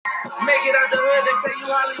it out the hood, they say you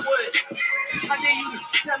Hollywood. How dare you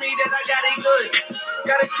tell me that I got it good?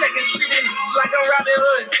 Gotta check and treat it like I'm Robin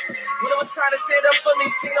Hood. When it was time to stand up for me,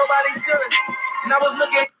 see nobody stood. And I was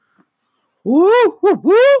looking. Woo, woo,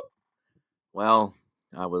 woo. Well,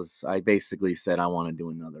 I basically said I want to do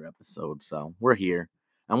another episode, so we're here.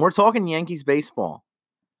 And we're talking Yankees baseball.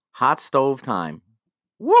 Hot stove time.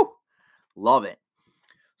 Woo! Love it.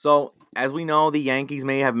 So, as we know, the Yankees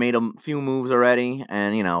may have made a few moves already,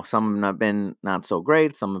 and, some have been not so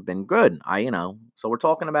great, some have been good. So we're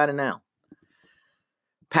talking about it now.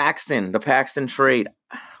 The Paxton trade.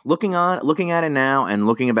 Looking at it now and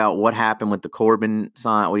looking about what happened with the Corbin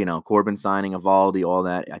signing Eovaldi, all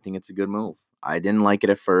that, I think it's a good move. I didn't like it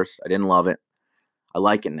at first. I didn't love it. I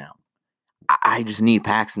like it now. I just need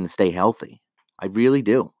Paxton to stay healthy. I really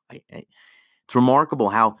do. It's remarkable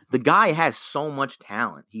how the guy has so much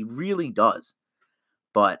talent. He really does.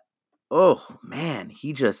 But, oh, man,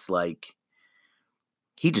 he just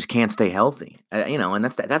can't stay healthy. And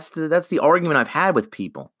that's the argument I've had with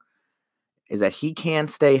people, is that he can't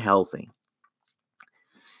stay healthy.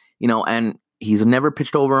 And he's never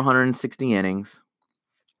pitched over 160 innings,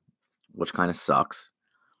 which kind of sucks.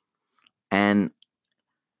 And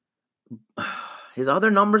his other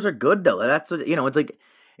numbers are good, though.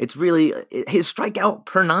 It's really, his strikeout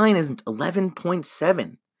per 9 is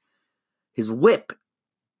 11.7. His whip,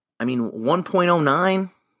 1.09.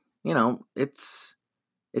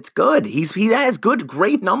 It's good. He has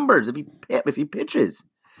great numbers if he pitches.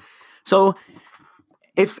 So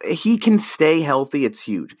if he can stay healthy, it's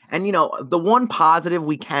huge. And the one positive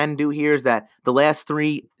we can do here is that the last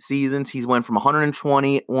 3 seasons he's went from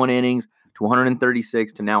 121 innings to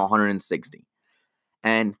 136 to now 160.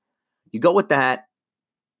 And you go with that.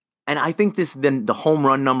 And I think the home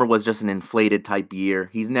run number was just an inflated type year.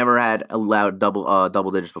 He's never had allowed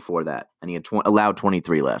double digits before that, and he had allowed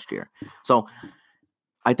 23 last year. So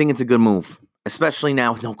I think it's a good move, especially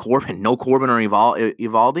now with no Corbin or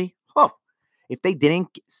Eovaldi. Oh, if they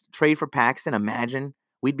didn't trade for Paxton, imagine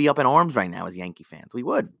we'd be up in arms right now as Yankee fans. We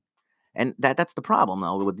would, and that's the problem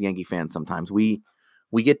though with the Yankee fans. Sometimes we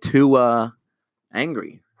get too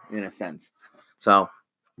angry in a sense. So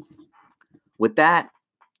with that,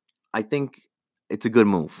 I think it's a good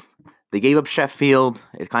move. They gave up Sheffield.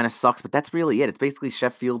 It kind of sucks, but that's really it. It's basically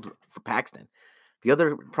Sheffield for Paxton. The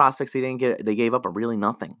other prospects they gave up are really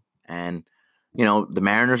nothing. And, the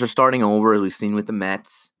Mariners are starting over, as we've seen with the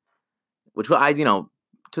Mets, which to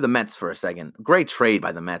the Mets for a second. Great trade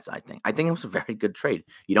by the Mets, I think. I think it was a very good trade.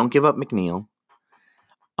 You don't give up McNeil.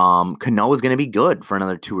 Cano is going to be good for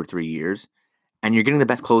another 2 or 3 years, and you're getting the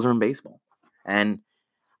best closer in baseball. And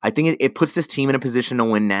I think it puts this team in a position to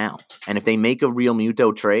win now. And if they make a Real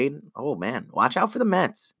Muto trade, oh, man, watch out for the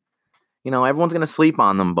Mets. Everyone's going to sleep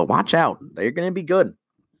on them, but watch out. They're going to be good.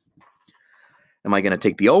 Am I going to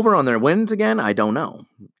take the over on their wins again? I don't know,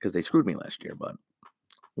 because they screwed me last year, but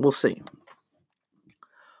we'll see.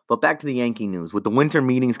 But back to the Yankee news. With the winter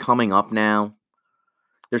meetings coming up now,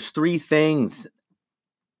 there's 3 things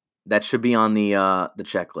that should be on the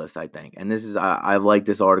checklist, I think. And this is I've liked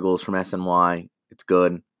this article. It's from SNY. It's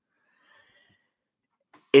good.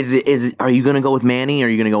 Are you going to go with Manny or are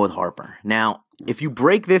you going to go with Harper? Now, if you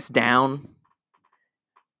break this down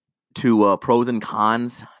to pros and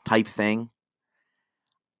cons type thing,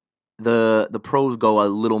 the pros go a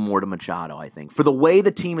little more to Machado, I think. For the way the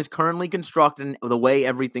team is currently constructed and the way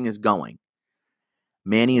everything is going,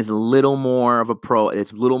 Manny is a little more of a pro.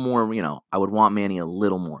 It's a little more, I would want Manny a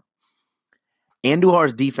little more.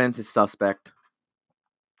 Andujar's defense is suspect.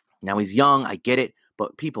 Now, he's young, I get it,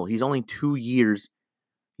 but he's only 2 years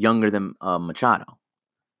younger than Machado.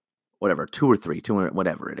 Whatever, 2 or 3,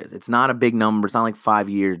 whatever it is. It's not a big number. It's not like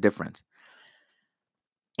 5-year difference.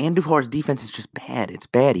 Andujar's defense is just bad. It's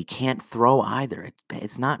bad. He can't throw either.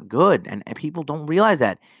 It's not good, and people don't realize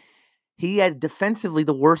that. He had defensively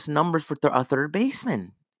the worst numbers for a third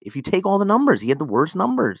baseman. If you take all the numbers, he had the worst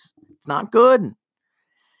numbers. It's not good.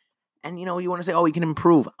 And, you want to say, he can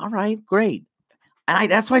improve. All right, great. And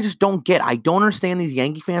that's what I just don't get. I don't understand these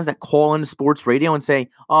Yankee fans that call into sports radio and say,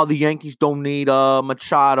 the Yankees don't need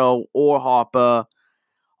Machado or Harper.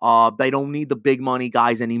 They don't need the big money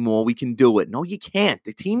guys anymore. We can do it. No, you can't.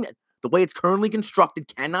 The team, the way it's currently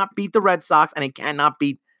constructed, cannot beat the Red Sox and it cannot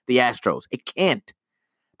beat the Astros. It can't.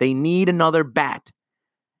 They need another bat.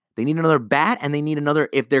 And they need another.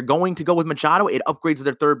 If they're going to go with Machado, it upgrades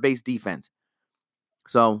their third base defense.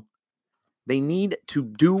 So they need to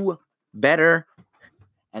do better.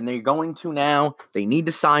 And they're going to now. They need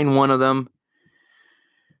to sign one of them.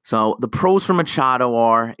 So the pros for Machado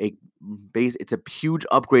are it's a huge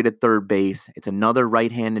upgrade at third base. It's another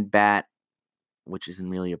right-handed bat. which isn't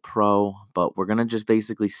really a pro, but we're going to just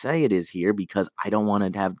basically say it is here because I don't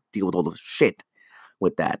want to have deal with all the shit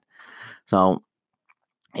with that. So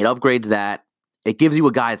it upgrades that. It gives you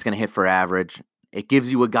a guy that's going to hit for average. It gives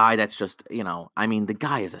you a guy that's just, the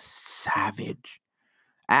guy is a savage,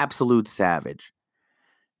 absolute savage.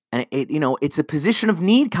 And it's a position of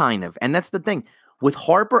need kind of. And that's the thing. With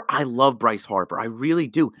Harper, I love Bryce Harper. I really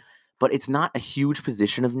do. But it's not a huge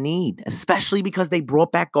position of need, especially because they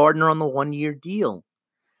brought back Gardner on the 1-year deal.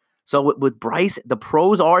 So with Bryce, the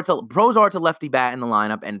pros are it's a lefty bat in the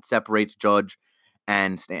lineup, and it separates Judge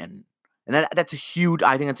and Stanton. And that's a huge,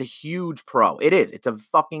 I think that's a huge pro. It is. It's a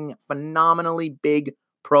fucking phenomenally big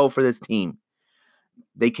pro for this team.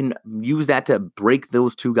 They can use that to break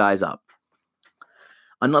those two guys up.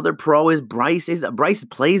 Another pro is Bryce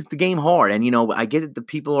plays the game hard. And, I get that the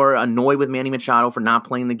people are annoyed with Manny Machado for not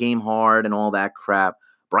playing the game hard and all that crap.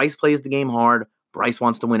 Bryce plays the game hard. Bryce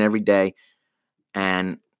wants to win every day.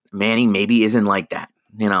 And Manny maybe isn't like that,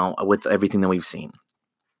 with everything that we've seen.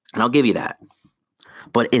 And I'll give you that.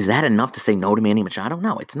 But is that enough to say no to Manny Machado?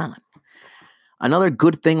 No, it's not. Another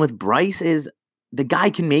good thing with Bryce is the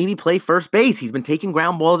guy can maybe play first base. He's been taking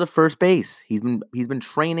ground balls at first base. He's been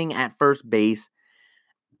training at first base.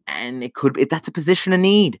 And that's a position of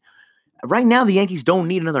need. Right now, the Yankees don't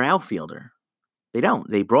need another outfielder. They don't.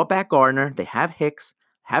 They brought back Gardner. They have Hicks,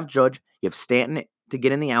 have Judge. You have Stanton to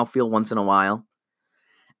get in the outfield once in a while.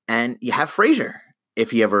 And you have Frazier if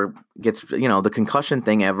he ever gets, the concussion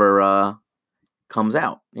thing ever comes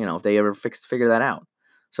out. If they ever figure that out.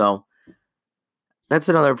 So that's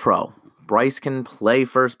another pro. Bryce can play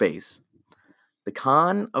first base. The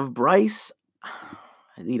con of Bryce,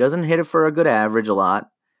 he doesn't hit it for a good average a lot.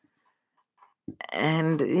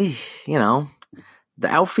 And, the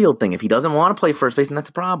outfield thing, if he doesn't want to play first base, then that's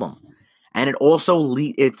a problem. And it also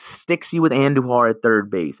it sticks you with Andujar at third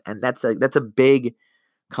base. And that's a big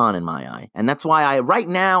con in my eye. And that's why right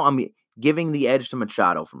now I'm giving the edge to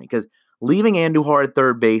Machado for me. Because leaving Andujar at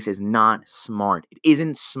third base is not smart. It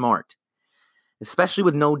isn't smart. Especially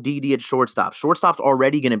with no Didi at shortstop. Shortstop's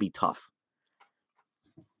already going to be tough.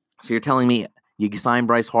 So you're telling me you sign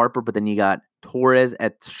Bryce Harper, but then you got Torres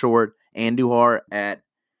at short, Andujar at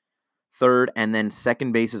third, and then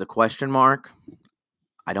second base is a question mark.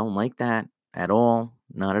 I don't like that at all.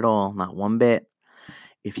 Not at all. Not one bit.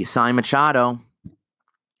 If you sign Machado,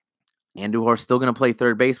 Andujar's still going to play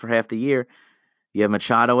third base for half the year. You have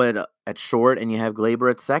Machado at short, and you have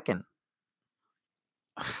Gleyber at second.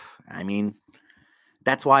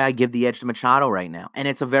 That's why I give the edge to Machado right now. And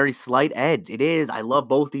it's a very slight edge. It is. I love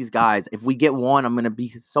both these guys. If we get one, I'm going to be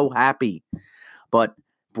so happy. But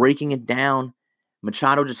breaking it down,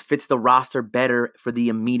 Machado just fits the roster better for the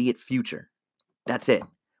immediate future. That's it.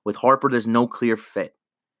 With Harper, there's no clear fit.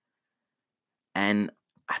 And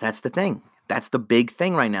that's the thing. That's the big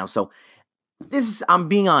thing right now. So I'm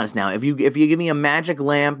being honest now. If you give me a magic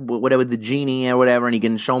lamp, whatever, the genie or whatever, and you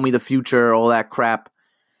can show me the future, all that crap,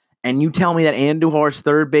 and you tell me that Andujar's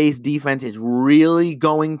third base defense is really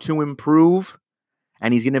going to improve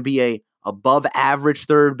and he's going to be a above average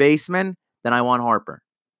third baseman, then I want Harper.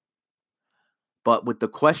 But with the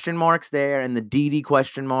question marks there and the Didi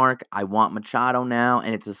question mark, I want Machado now.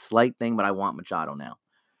 And it's a slight thing, but I want Machado now.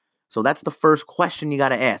 So that's the first question you got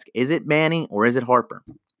to ask. Is it Manny or is it Harper?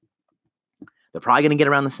 They're probably going to get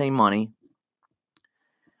around the same money.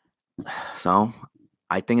 So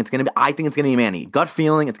I think it's going to be Manny. Gut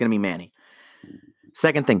feeling, it's going to be Manny.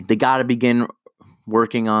 Second thing, they got to begin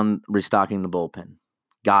working on restocking the bullpen.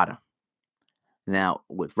 Gotta. Now,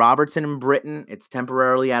 with Robertson and Britton, it's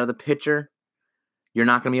temporarily out of the picture. You're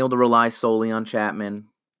not going to be able to rely solely on Chapman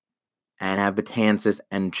and have Betances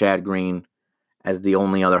and Chad Green as the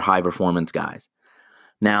only other high-performance guys.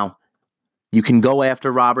 Now, you can go after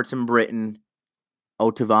Robertson, Britton,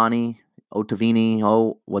 Ottavini,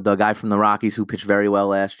 the guy from the Rockies who pitched very well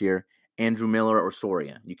last year, Andrew Miller or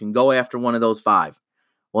Soria. You can go after one of those five.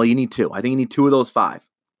 Well, you need two. I think you need two of those five.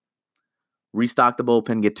 Restock the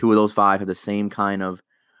bullpen, get two of those five, have the same kind of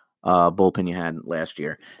bullpen you had last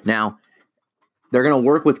year. Now, they're going to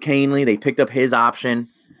work with Canely. They picked up his option.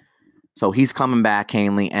 So he's coming back,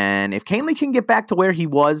 Canely. And if Canely can get back to where he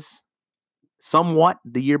was somewhat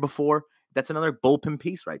the year before, that's another bullpen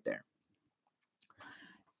piece right there.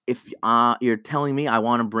 If you're telling me I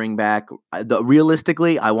want to bring back,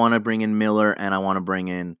 realistically, I want to bring in Miller and I want to bring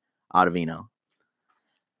in Ottavino.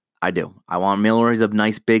 I do. I want Miller. He's a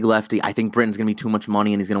nice big lefty. I think Britton's going to be too much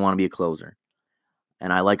money and he's going to want to be a closer.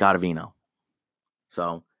 And I like Ottavino.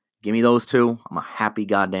 So give me those two. I'm a happy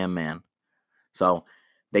goddamn man. So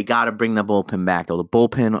they got to bring the bullpen back, though. The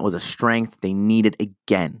bullpen was a strength. They need it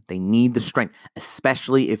again. They need the strength,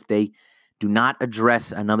 especially if they do not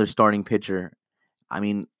address another starting pitcher. I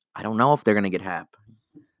mean, I don't know if they're going to get Happ.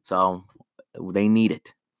 So they need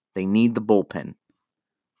it. They need the bullpen.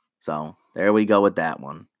 So there we go with that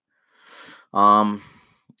one.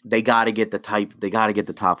 They got to get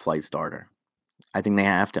the top flight starter. I think they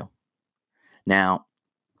have to. Now,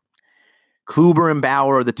 Kluber and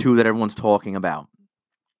Bauer are the two that everyone's talking about.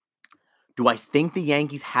 Do I think the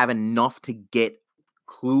Yankees have enough to get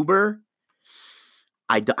Kluber?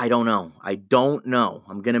 I don't know. I don't know.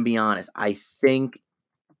 I'm going to be honest. I think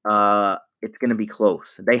it's going to be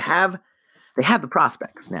close. They have the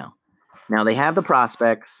prospects now. Now they have the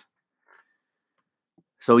prospects.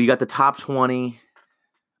 So you got the top 20.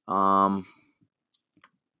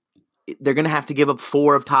 They're going to have to give up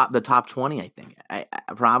 4 of the top 20, I think.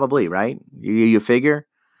 Probably, right? You figure?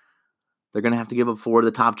 They're going to have to give up 4 of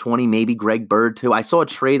the top 20, maybe Greg Bird too. I saw a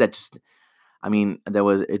trade that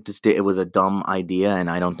it was a dumb idea, and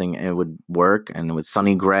I don't think it would work. And it was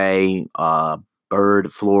Sonny Gray, Bird,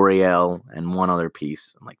 Florial, and one other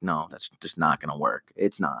piece. I'm like, no, that's just not going to work.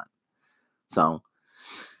 It's not. So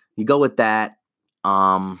you go with that.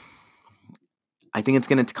 I think it's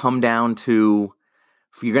going to come down to,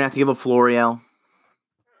 you're going to have to give up Florial.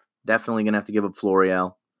 Definitely going to have to give up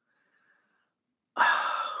Florial.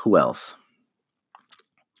 Who else?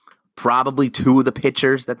 Probably 2 of the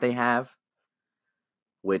pitchers that they have,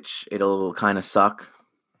 which it'll kind of suck.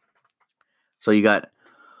 So you got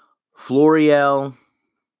Florial,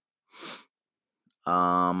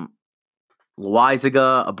 Loaizaga,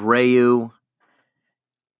 Abreu,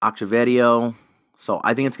 Echeverria. So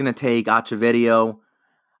I think it's going to take Echeverria,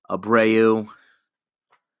 Abreu,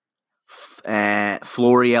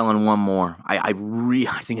 Florial, and one more. I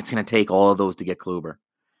think it's going to take all of those to get Kluber.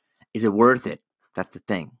 Is it worth it? That's the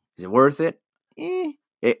thing. Is it worth it?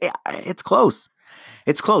 It's close.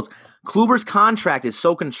 It's close. Kluber's contract is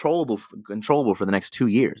so controllable for the next 2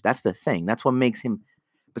 years. That's the thing. That's what makes him,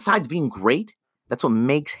 besides being great, that's what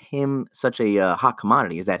makes him such a hot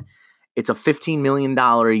commodity, is that it's a $15 million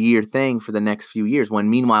a year thing for the next few years, when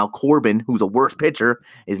meanwhile Corbin, who's a worse pitcher,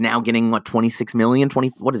 is now getting, $26 million,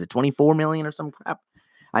 24 million or some crap?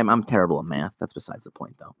 I'm terrible at math. That's besides the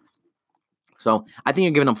point, though. So I think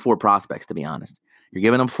you're giving them 4 prospects, to be honest. You're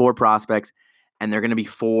giving them 4 prospects, and they're going to be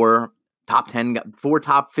 4 top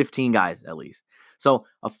 15 guys at least. So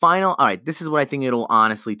all right, this is what I think it'll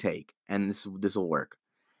honestly take, and this will work.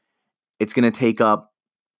 It's going to take up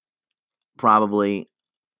probably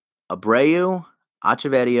Abreu,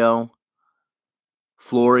 Echeverria,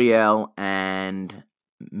 Florial, and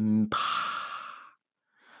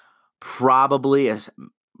probably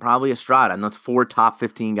Estrada, and that's 4 top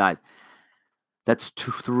 15 guys. That's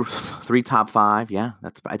 3 top 5. Yeah,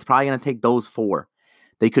 it's probably going to take those 4.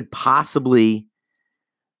 They could possibly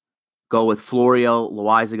go with Florial,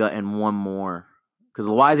 Loaizaga, and one more, because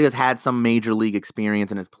Loaizaga's had some major league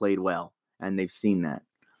experience and has played well, and they've seen that.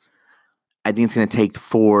 I think it's going to take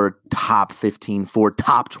 4 top 15, 4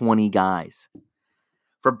 top 20 guys.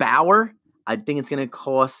 For Bauer, I think it's going to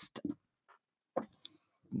cost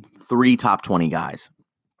 3 top 20 guys.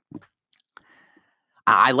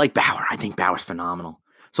 I like Bauer. I think Bauer's phenomenal.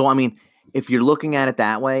 So, I mean, if you're looking at it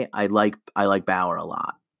that way, I like Bauer a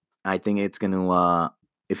lot. I think it's going to,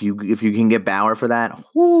 if you can get Bauer for that,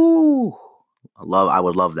 I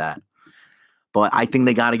would love that. But I think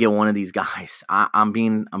they got to get one of these guys. I'm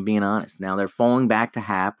being honest. Now they're falling back to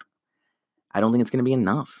Happ. I don't think it's going to be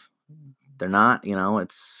enough. They're not.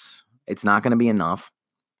 It's not going to be enough.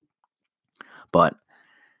 But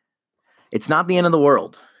it's not the end of the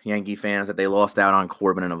world, Yankee fans, that they lost out on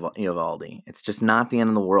Corbin and Eovaldi. It's just not the end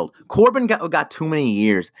of the world. Corbin got too many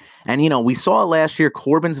years. And, we saw last year,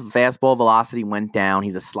 Corbin's fastball velocity went down.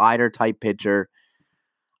 He's a slider-type pitcher.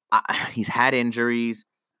 He's had injuries.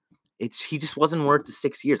 He just wasn't worth the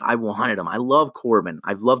 6 years. I wanted him. I love Corbin.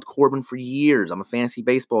 I've loved Corbin for years. I'm a fantasy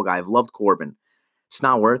baseball guy. I've loved Corbin. It's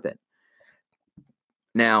not worth it.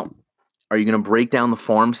 Now, are you going to break down the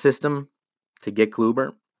farm system to get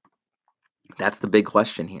Kluber? That's the big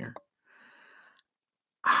question here.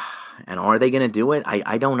 And are they going to do it?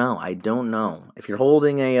 I don't know. I don't know. If you're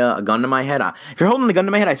holding a gun to my head,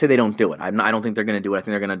 I say they don't do it. I don't think they're going to do it. I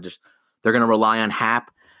think they're going to rely on Happ,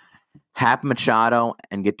 Machado,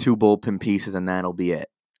 and get 2 bullpen pieces, and that'll be it.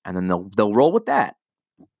 And then they'll roll with that.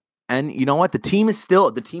 And you know what? The team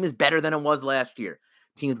is better than it was last year.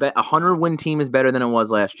 100-win team is better than it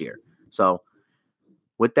was last year. So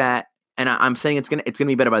with that, and I'm saying it's gonna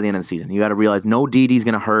be better by the end of the season. You got to realize no Didi's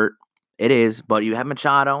gonna hurt. It is, but you have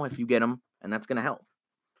Machado if you get him, and that's gonna help.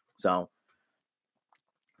 So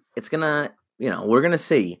it's gonna, we're gonna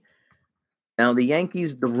see. Now the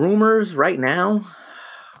Yankees, the rumors right now,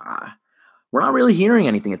 we're not really hearing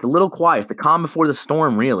anything. It's a little quiet. It's the calm before the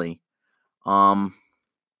storm, really. But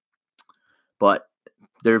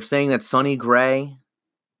they're saying that Sonny Gray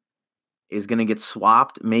is going to get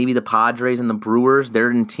swapped. Maybe the Padres and the Brewers,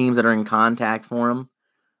 they're in teams that are in contact for him,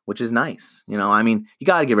 which is nice. You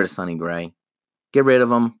got to get rid of Sonny Gray. Get rid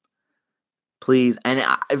of him, please. And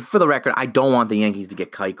for the record, I don't want the Yankees to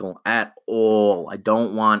get Keuchel at all. I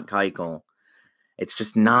don't want Keuchel. It's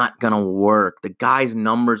just not going to work. The guy's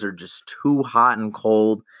numbers are just too hot and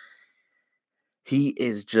cold. He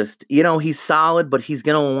is just, he's solid, but he's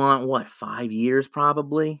going to want, 5 years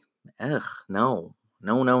probably? Ugh, no.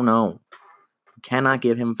 You cannot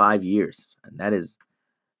give him 5 years. That is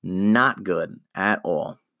not good at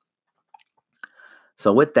all.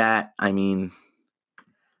 So with that, I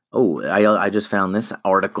just found this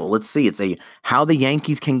article. Let's see. It's how the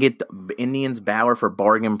Yankees can get the Indians Bauer for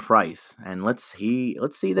bargain price. And let's see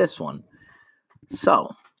this one.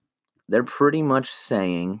 So they're pretty much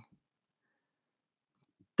saying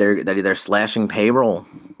they're slashing payroll,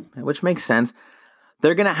 which makes sense.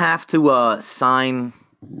 They're gonna have to sign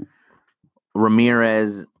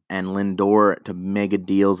Ramirez and Lindor to mega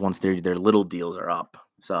deals once their little deals are up.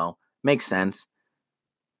 So makes sense.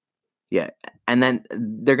 Yeah, and then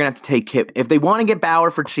they're going to have to take Kip. If they want to get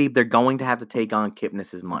Bauer for cheap, they're going to have to take on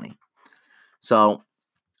Kipnis's money. So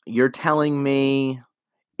you're telling me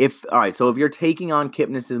if you're taking on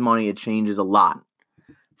Kipnis's money, it changes a lot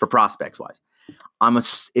for prospects-wise.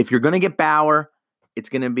 If you're going to get Bauer, it's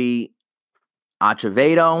going to be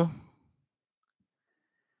Acevedo,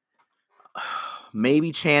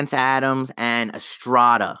 maybe Chance Adams, and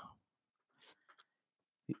Estrada.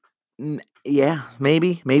 Yeah,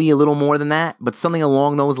 maybe a little more than that, but something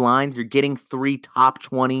along those lines. You're getting 3 top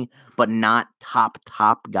 20, but not top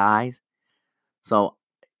guys. So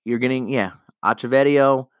you're getting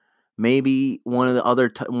Acevedo, maybe one of the other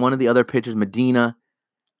pitchers, Medina,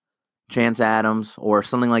 Chance Adams, or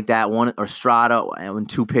something like that. One or Estrada and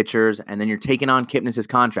 2 pitchers, and then you're taking on Kipnis'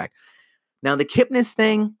 contract. Now the Kipnis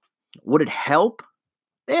thing, would it help?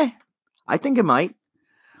 I think it might.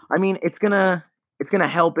 It's gonna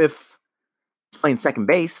help if playing second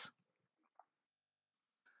base,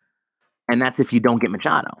 and that's if you don't get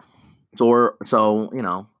Machado. So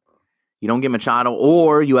you don't get Machado,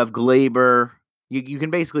 or you have Gleyber. You can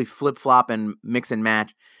basically flip flop and mix and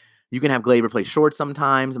match. You can have Gleyber play short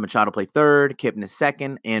sometimes, Machado play third, Kipnis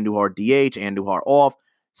second, Andujar DH, Andujar off,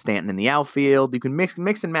 Stanton in the outfield. You can mix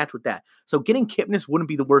and match with that. So getting Kipnis wouldn't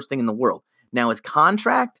be the worst thing in the world. Now his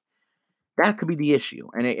contract, that could be the issue,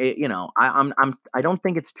 and I don't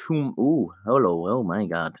think it's too. Oh my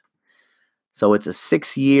God! So it's a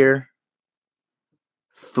 6-year,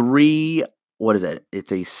 what is it?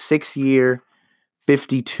 It's a 6-year,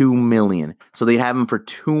 $52 million. So they'd have him for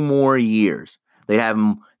 2 more years. They'd have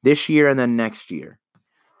him this year and then next year.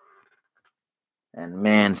 And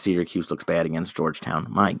man, Syracuse looks bad against Georgetown.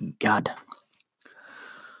 My God.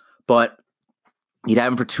 But you'd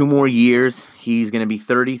have him for 2 more years. He's going to be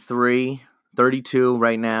 32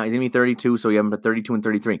 right now. He's going to be 32, so you have him for 32 and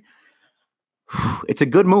 33. It's a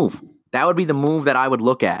good move. That would be the move that I would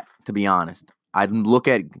look at, to be honest. I'd look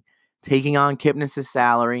at taking on Kipnis'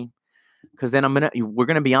 salary, because then we're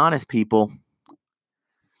going to be honest, people.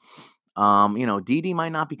 Didi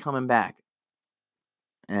might not be coming back.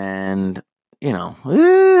 And,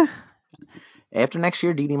 after next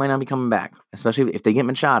year, Didi might not be coming back, especially if they get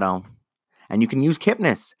Machado. And you can use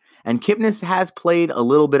Kipnis. And Kipnis has played a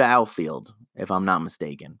little bit of outfield, if I'm not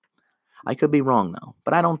mistaken. I could be wrong, though,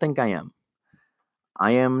 but I don't think I am.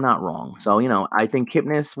 I am not wrong. So, I think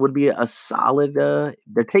Kipnis would be a solid, they're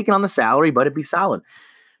taking on the salary, but it'd be solid.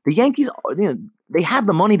 The Yankees, they have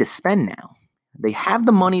the money to spend now. They have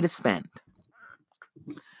the money to spend.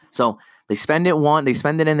 So they spend it and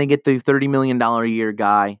they get the $30 million a year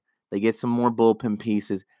guy. They get some more bullpen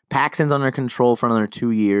pieces. Paxton's under control for another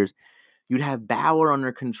 2 years. You'd have Bauer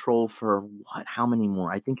under control for what? How many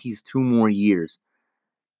more? I think he's 2 more years.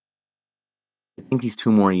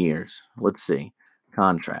 Let's see.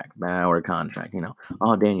 Bauer contract.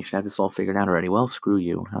 Oh, Dan, you should have this all figured out already. Well, screw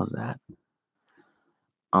you. How's that?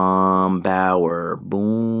 Bauer,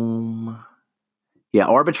 boom. Yeah,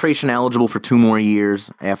 arbitration eligible for 2 more years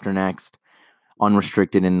after next.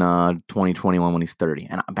 Unrestricted in 2021 when he's 30.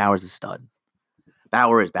 And Bauer's a stud.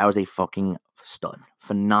 Bauer's a fucking stud.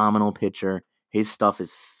 Phenomenal pitcher. His stuff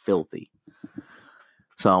is filthy.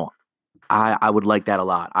 So I would like that a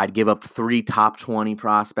lot. I'd give up 3 top 20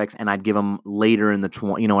 prospects, and I'd give them later in the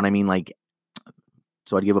 20. You know what I mean?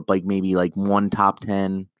 So I'd give up maybe 1 top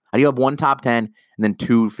 10. I'd give up 1 top 10 and then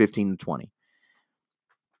 2 15 to 20.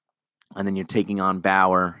 And then you're taking on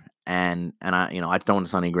Bauer and I'd throw in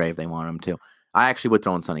Sonny Gray if they wanted him to. I actually would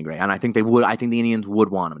throw in Sonny Gray, and I think they would. I think the Indians would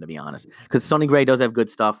want him, to be honest, because Sonny Gray does have good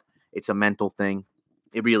stuff. It's a mental thing.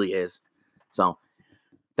 It really is. So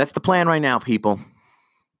that's the plan right now, people.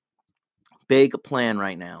 Big plan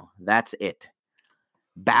right now. That's it.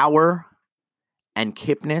 Bauer and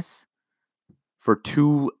Kipnis for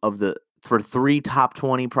 3 top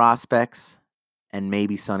 20 prospects, and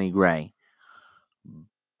maybe Sonny Gray.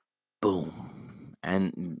 Boom.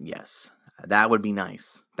 And yes, that would be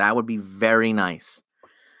nice. That would be very nice.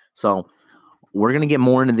 So we're going to get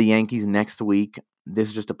more into the Yankees next week. This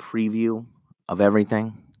is just a preview of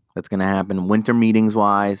everything that's going to happen winter meetings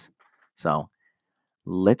wise. So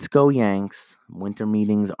let's go Yanks. Winter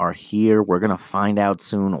meetings are here. We're going to find out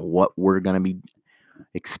soon what we're going to be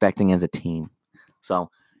expecting as a team.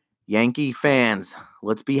 So Yankee fans,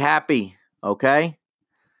 let's be happy, okay?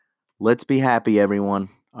 Let's be happy, everyone.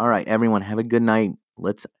 All right, everyone, have a good night.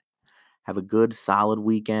 Let's have a good, solid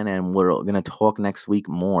weekend, and we're going to talk next week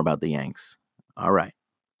more about the Yanks. All right.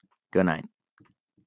 Good night.